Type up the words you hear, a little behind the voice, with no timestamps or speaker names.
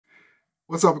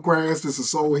What's up, Aquarius? This is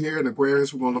Soul here. In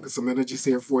Aquarius, we're going to look at some energies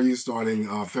here for you starting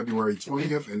February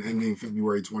 20th and ending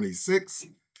February 26th,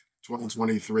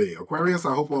 2023. Aquarius,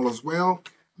 I hope all is well.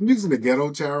 I'm using the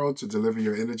GHETTO Tarot to deliver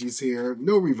your energies here.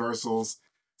 No reversals.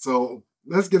 So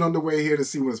let's get underway here to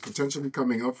see what is potentially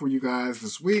coming up for you guys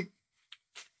this week.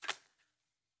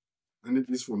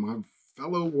 Energies for my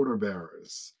fellow water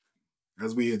bearers.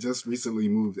 As we had just recently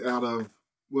moved out of,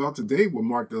 well, today will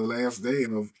mark the last day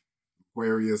of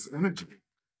Aquarius energy.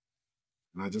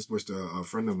 And I just wished a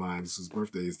friend of mine, whose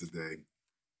birthday is today,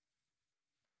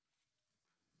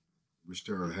 wished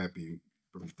her a happy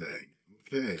birthday.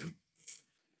 Okay. So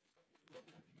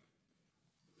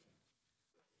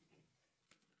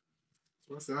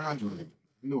what's that? I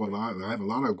know a lot. I have a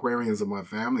lot of Aquarians in my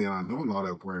family, and I know a lot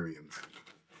of Aquarians.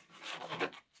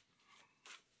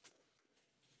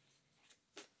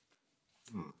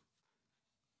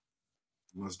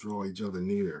 Must draw each other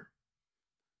near.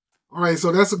 All right,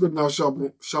 so that's a good enough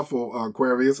shuffle,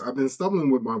 Aquarius. I've been stumbling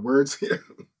with my words here,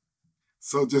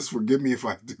 so just forgive me if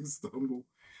I do stumble.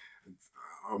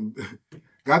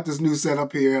 Got this new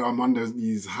setup here. I'm under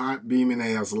these hot beaming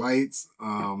ass lights,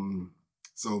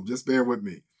 so just bear with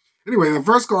me. Anyway, the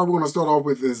first card we're going to start off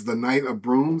with is the Knight of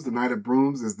Brooms. The Knight of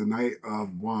Brooms is the Knight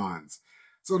of Wands.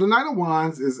 So the Knight of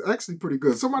Wands is actually pretty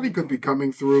good. Somebody could be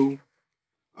coming through,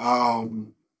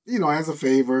 you know, as a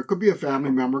favor. It could be a family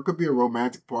member, it could be a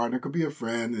romantic partner, it could be a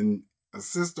friend, and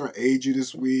assist or aid you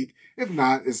this week. If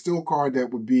not, it's still a card that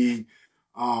would be,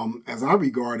 as I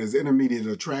regard, as intermediate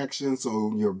attraction.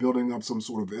 So you're building up some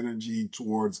sort of energy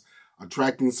towards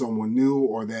attracting someone new,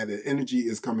 or that energy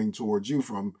is coming towards you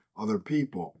from other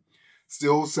people.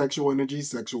 Still sexual energy,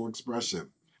 sexual expression.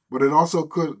 But it also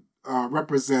could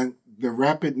represent the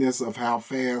rapidness of how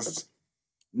fast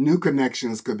new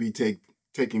connections could be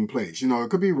taking place. You know, it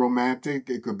could be romantic,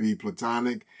 it could be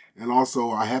platonic, and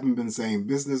also, I haven't been saying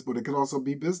business, but it could also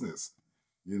be business,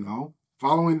 you know.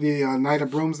 Following the Knight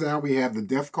of Brooms now, we have the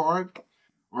Death card.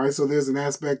 All right, so there's an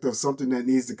aspect of something that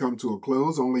needs to come to a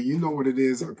close. Only you know what it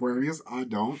is, Aquarius. I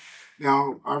don't.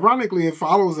 Now, ironically, it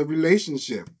follows a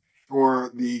relationship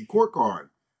or the Court card.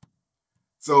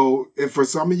 So if for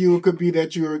some of you, it could be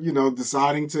that you're, you know,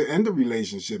 deciding to end a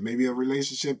relationship. Maybe a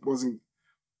relationship wasn't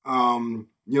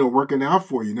you know, working out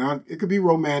for you. Now, it could be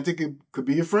romantic. It could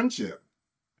be a friendship.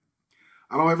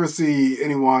 I don't ever see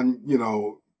anyone, you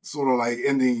know, sort of like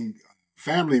ending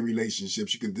family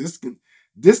relationships. You can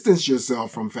distance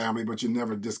yourself from family, but you're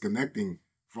never disconnecting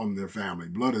from their family.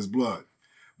 Blood is blood.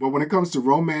 But when it comes to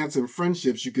romance and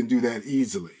friendships, you can do that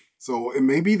easily. So it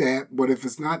may be that, but if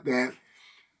it's not that,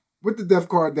 with the Death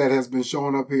card that has been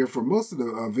showing up here for most of the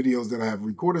videos that I have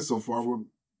recorded so far, we're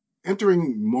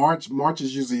entering March. March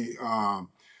is usually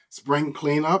spring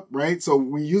cleanup, right? So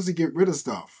we usually get rid of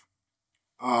stuff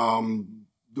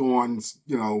during,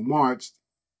 you know, March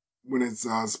when it's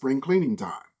spring cleaning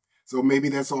time. So maybe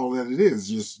that's all that it is,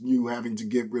 just you having to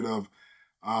get rid of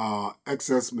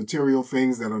excess material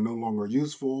things that are no longer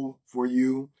useful for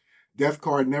you. Death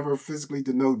card never physically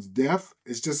denotes death.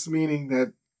 It's just meaning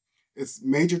that it's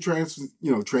major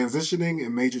transitioning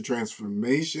and major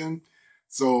transformation.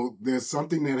 So there's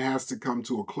something that has to come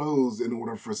to a close in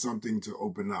order for something to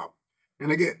open up. And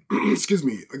again, excuse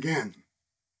me, again,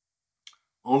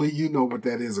 only you know what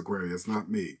that is, Aquarius, not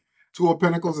me. Two of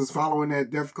Pentacles is following that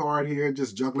Death card here,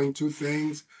 just juggling two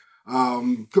things.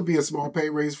 Could be a small pay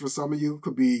raise for some of you.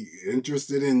 Could be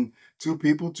interested in two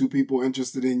people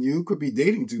interested in you. Could be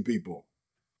dating two people,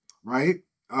 right?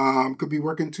 Could be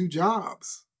working two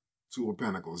jobs. Two of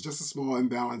Pentacles, just a small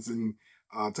imbalancing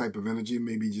type of energy,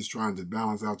 maybe just trying to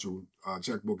balance out your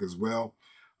checkbook as well.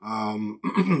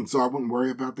 So I wouldn't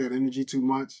worry about that energy too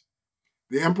much.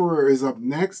 The Emperor is up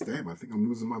next. Damn, I think I'm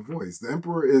losing my voice. The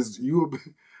Emperor is you.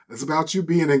 It's about you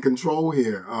being in control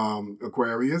here,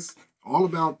 Aquarius. All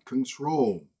about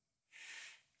control.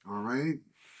 All right.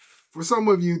 For some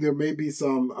of you, there may be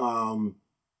some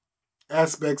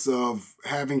aspects of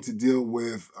having to deal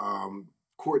with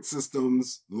court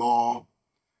systems, law.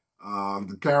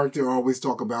 The character I always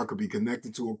talk about could be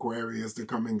connected to Aquarius. They're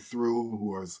coming through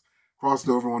who has crossed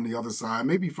over on the other side.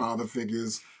 Maybe father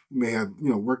figures who may have, you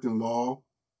know, worked in law,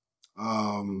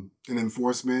 in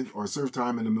enforcement, or served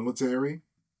time in the military.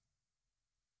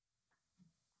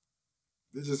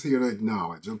 They're just here to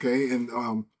acknowledge, okay?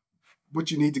 And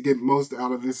what you need to get most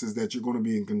out of this is that you're going to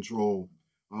be in control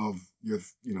of your,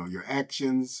 you know, your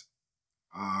actions.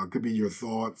 Could be your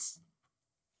thoughts,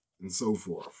 and so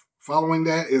forth. Following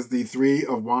that is the Three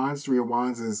of Wands. Three of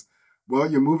Wands is,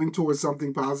 well, you're moving towards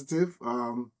something positive,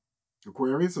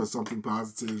 Aquarius, or something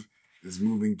positive is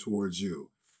moving towards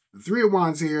you. The Three of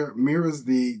Wands here mirrors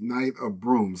the Knight of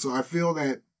Brooms. So I feel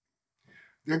that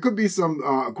There could be some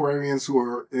Aquarians who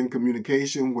are in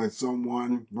communication with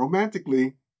someone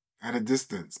romantically at a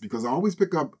distance, because I always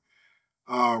pick up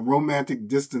romantic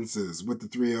distances with the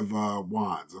Three of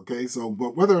Wands. Okay, so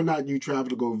but whether or not you travel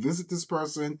to go visit this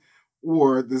person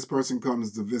or this person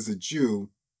comes to visit you,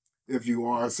 if you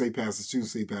are, say, passes to,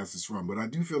 say, passes from. But I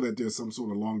do feel that there's some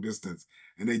sort of long distance,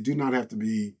 and they do not have to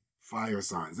be fire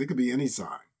signs. They could be any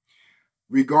sign.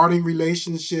 Regarding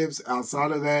relationships,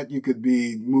 outside of that, you could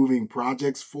be moving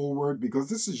projects forward, because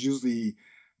this is usually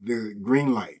the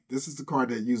green light. This is the card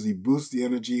that usually boosts the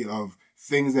energy of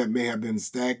things that may have been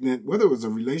stagnant, whether it was a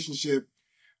relationship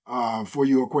for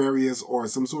you, Aquarius, or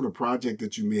some sort of project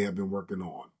that you may have been working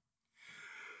on.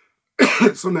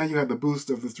 So now you have the boost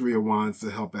of the Three of Wands to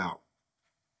help out.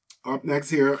 Up next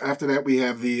here, after that, we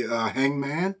have the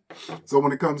Hangman. So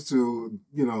when it comes to,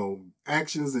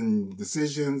 actions and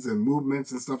decisions and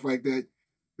movements and stuff like that,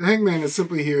 the Hangman is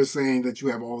simply here saying that you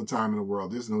have all the time in the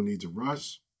world. There's no need to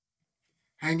rush.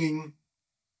 Hanging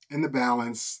in the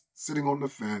balance, sitting on the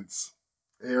fence,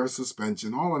 air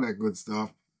suspension, all of that good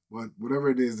stuff. But whatever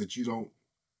it is that you don't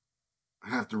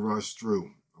have to rush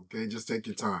through, okay? Just take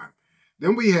your time.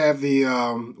 Then we have the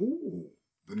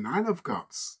Nine of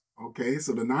Cups. Okay,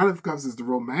 so the Nine of Cups is the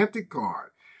romantic card.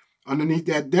 Underneath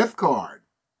that, Death card.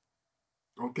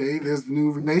 Okay, there's a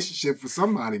new relationship for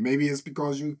somebody. Maybe it's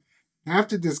because you have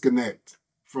to disconnect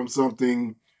from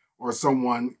something or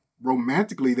someone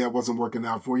romantically that wasn't working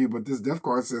out for you, but this Death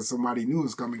card says somebody new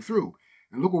is coming through.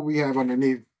 And look what we have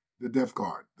underneath the Death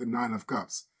card, the Nine of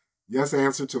Cups. Yes,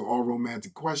 answer to all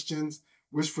romantic questions.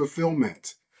 Wish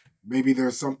fulfillment. Maybe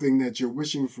there's something that you're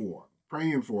wishing for,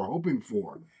 praying for, hoping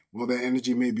for. Well, that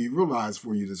energy may be realized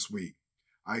for you this week.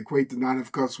 I equate the Nine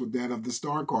of Cups with that of the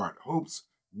Star card. Hopes,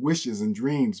 wishes, and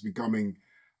dreams becoming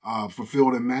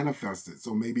fulfilled and manifested.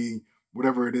 So maybe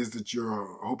whatever it is that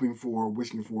you're hoping for,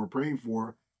 wishing for, praying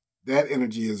for, that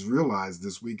energy is realized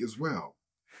this week as well.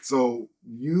 So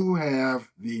you have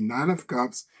the Nine of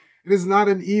Cups. It is not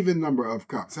an even number of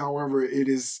cups. However, it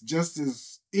is just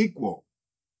as equal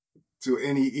to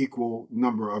any equal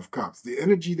number of cups. The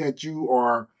energy that you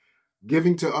are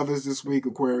giving to others this week,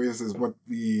 Aquarius, is what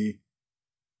the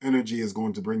energy is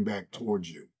going to bring back towards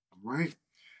you, right?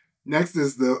 Next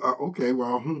is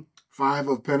the, Five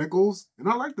of Pentacles. And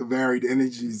I like the varied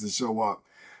energies that show up.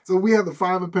 So we have the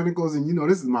Five of Pentacles, and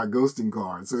this is my ghosting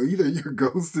card. So either you're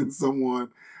ghosting someone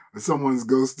or someone's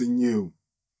ghosting you.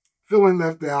 Feeling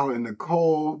left out in the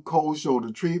cold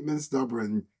shoulder treatment,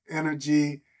 stubborn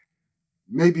energy.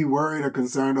 Maybe worried or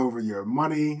concerned over your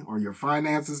money or your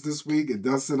finances this week. It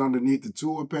does sit underneath the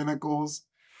Two of Pentacles.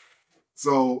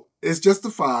 So it's just a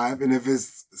five. And if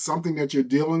it's something that you're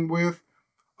dealing with,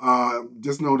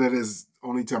 just know that it's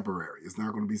only temporary. It's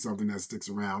not going to be something that sticks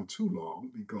around too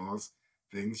long, because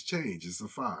things change. It's a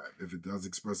five if it does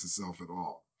express itself at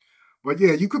all. But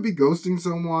yeah, you could be ghosting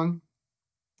someone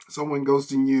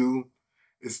ghosting you.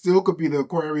 It still could be the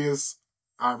Aquarius,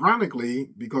 ironically,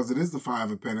 because it is the Five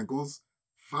of Pentacles.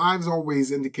 Fives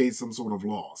always indicate some sort of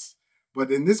loss.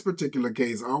 But in this particular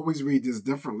case, I always read this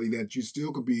differently, that you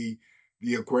still could be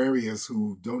the Aquarius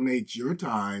who donates your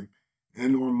time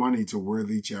and or money to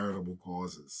worthy charitable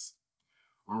causes.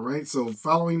 All right, so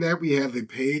following that, we have the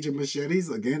Page of Machetes.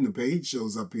 Again, the page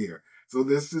shows up here. So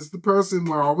this is the person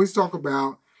where I always talk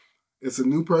about. It's a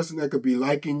new person that could be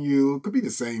liking you. It could be the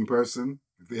same person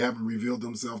if they haven't revealed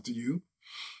themselves to you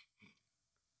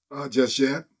just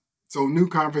yet. So new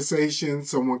conversation,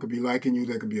 someone could be liking you.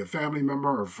 That could be a family member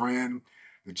or a friend.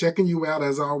 They're checking you out,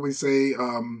 as I always say,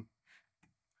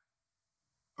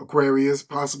 Aquarius,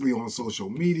 possibly on social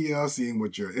media, seeing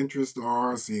what your interests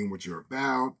are, seeing what you're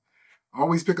about. I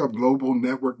always pick up global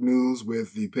network news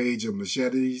with the Page of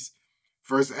Machetes.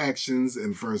 First actions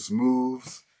and first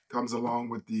moves comes along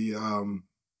with the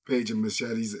Page of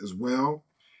Machetes as well.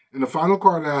 And the final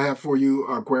card that I have for you,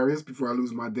 Aquarius, before I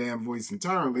lose my damn voice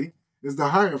entirely, is the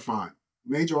Hierophant.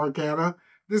 Major Arcana.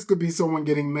 This could be someone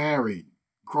getting married.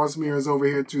 Cross mirrors over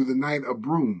here to the Knight of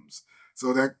Brooms.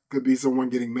 So that could be someone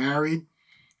getting married.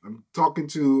 I'm talking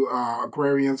to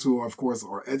Aquarians who, of course,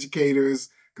 are educators.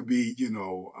 Could be,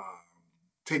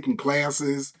 taking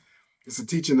classes. It's a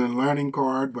teaching and learning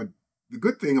card. But the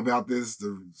good thing about this,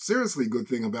 the seriously good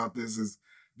thing about this, is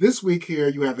this week here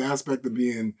you have the aspect of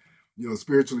being,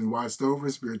 spiritually watched over,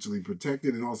 spiritually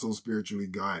protected, and also spiritually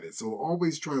guided. So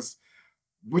always trust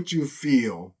what you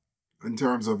feel in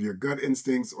terms of your gut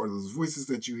instincts or those voices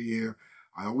that you hear.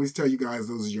 I always tell you guys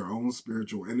those are your own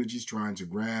spiritual energies trying to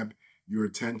grab your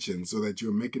attention so that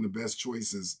you're making the best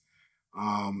choices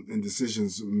and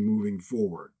decisions moving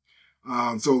forward.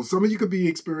 So some of you could be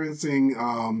experiencing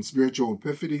spiritual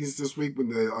epiphanies this week with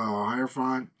the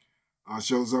Hierophant.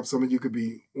 shows up. Some of you could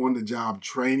be on-the-job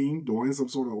training, doing some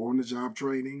sort of on-the-job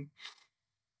training.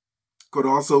 Could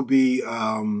also be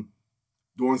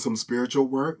doing some spiritual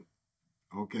work,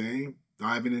 okay?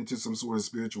 Diving into some sort of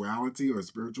spirituality or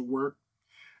spiritual work.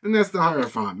 And that's the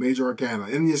Hierophant, Major Arcana.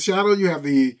 In your shadow, you have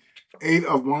the Eight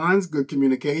of Wands, good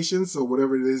communication. So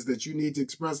whatever it is that you need to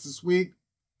express this week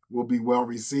will be well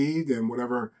received, and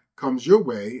whatever comes your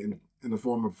way in the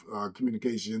form of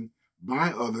communication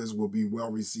by others will be well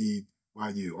received by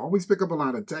you. Always pick up a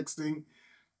lot of texting.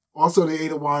 Also, the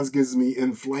Eight of Wands gives me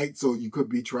in flight, so you could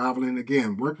be traveling.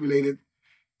 Again, work-related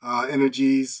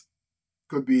energies.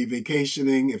 Could be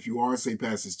vacationing. If you are, say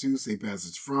passage to, say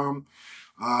passage from.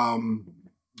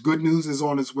 Good news is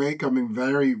on its way, coming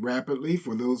very rapidly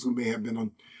for those who may have been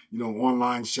on,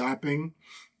 online shopping.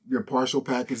 Your partial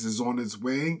package is on its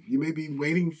way. You may be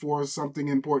waiting for something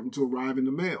important to arrive in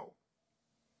the mail.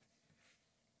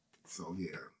 So,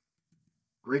 yeah.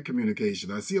 Great communication.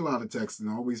 I see a lot of texting.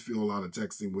 I always feel a lot of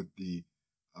texting with the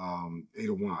Eight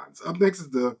of Wands. Up next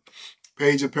is the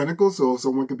Page of Pentacles. So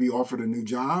someone could be offered a new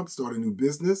job, start a new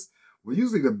business. Well,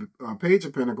 usually the Page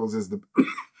of Pentacles is the...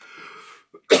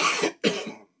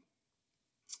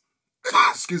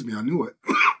 Excuse me, I knew it.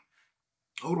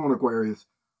 Hold on, Aquarius.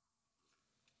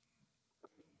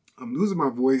 I'm losing my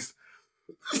voice.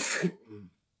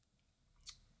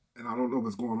 And I don't know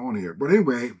what's going on here. But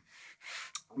anyway,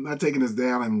 I'm not taking this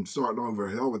down and starting over.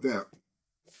 Hell with that.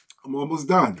 I'm almost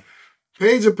done.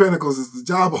 Page of Pentacles is the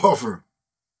job offer.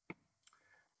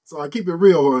 So I keep it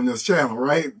real on this channel,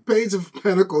 right? Page of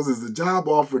Pentacles is the job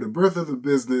offer, the birth of the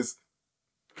business.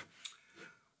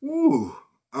 Ooh.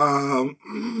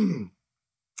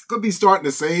 Could be starting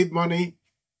to save money.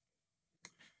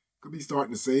 Could be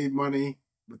starting to save money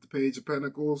with the Page of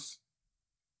Pentacles.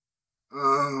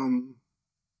 What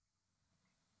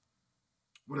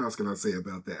else can I say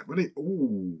about that? But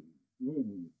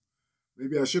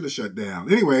maybe I should have shut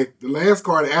down. Anyway, the last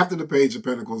card after the Page of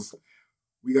Pentacles,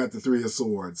 we got the Three of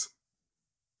Swords.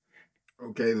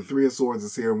 Okay, the Three of Swords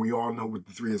is here, and we all know what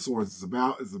the Three of Swords is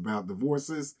about. It's about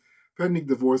divorces, pending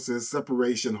divorces,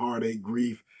 separation, heartache,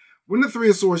 grief. When the Three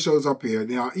of Swords shows up here,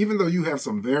 now, even though you have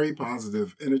some very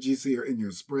positive energies here in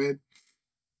your spread,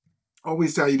 I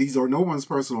always tell you these are no one's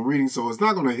personal reading, so it's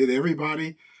not going to hit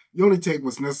everybody. You only take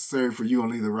what's necessary for you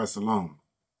and leave the rest alone.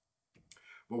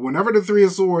 But whenever the Three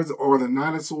of Swords or the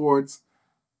Nine of Swords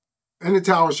and the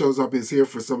Tower shows up, it's here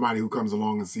for somebody who comes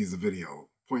along and sees the video.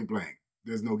 Point blank.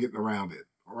 There's no getting around it.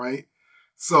 All right?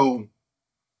 So,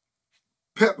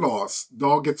 pet loss.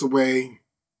 Dog gets away.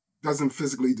 Doesn't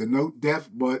physically denote death,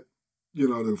 but,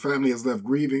 the family is left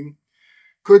grieving.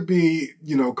 Could be,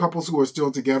 couples who are still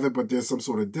together, but there's some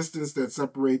sort of distance that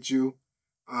separates you.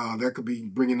 That could be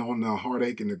bringing on the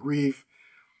heartache and the grief.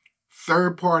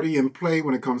 Third party in play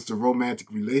when it comes to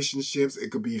romantic relationships.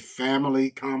 It could be family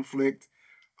conflict,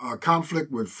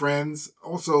 conflict with friends.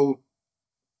 Also,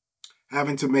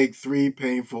 having to make 3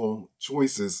 painful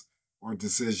choices or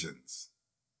decisions.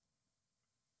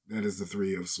 That is the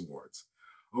Three of Swords.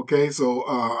 Okay, so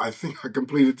I think I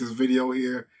completed this video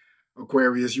here.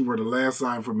 Aquarius, you were the last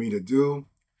sign for me to do.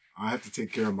 I have to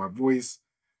take care of my voice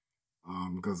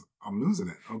because I'm losing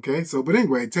it. Okay, so but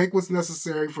anyway, take what's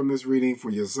necessary from this reading for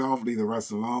yourself. Leave the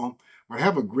rest alone. But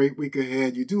have a great week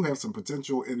ahead. You do have some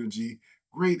potential energy,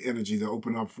 great energy to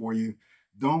open up for you.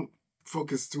 Don't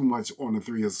focus too much on the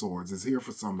Three of Swords. It's here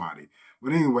for somebody.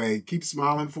 But anyway, keep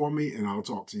smiling for me, and I'll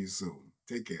talk to you soon.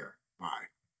 Take care. Bye.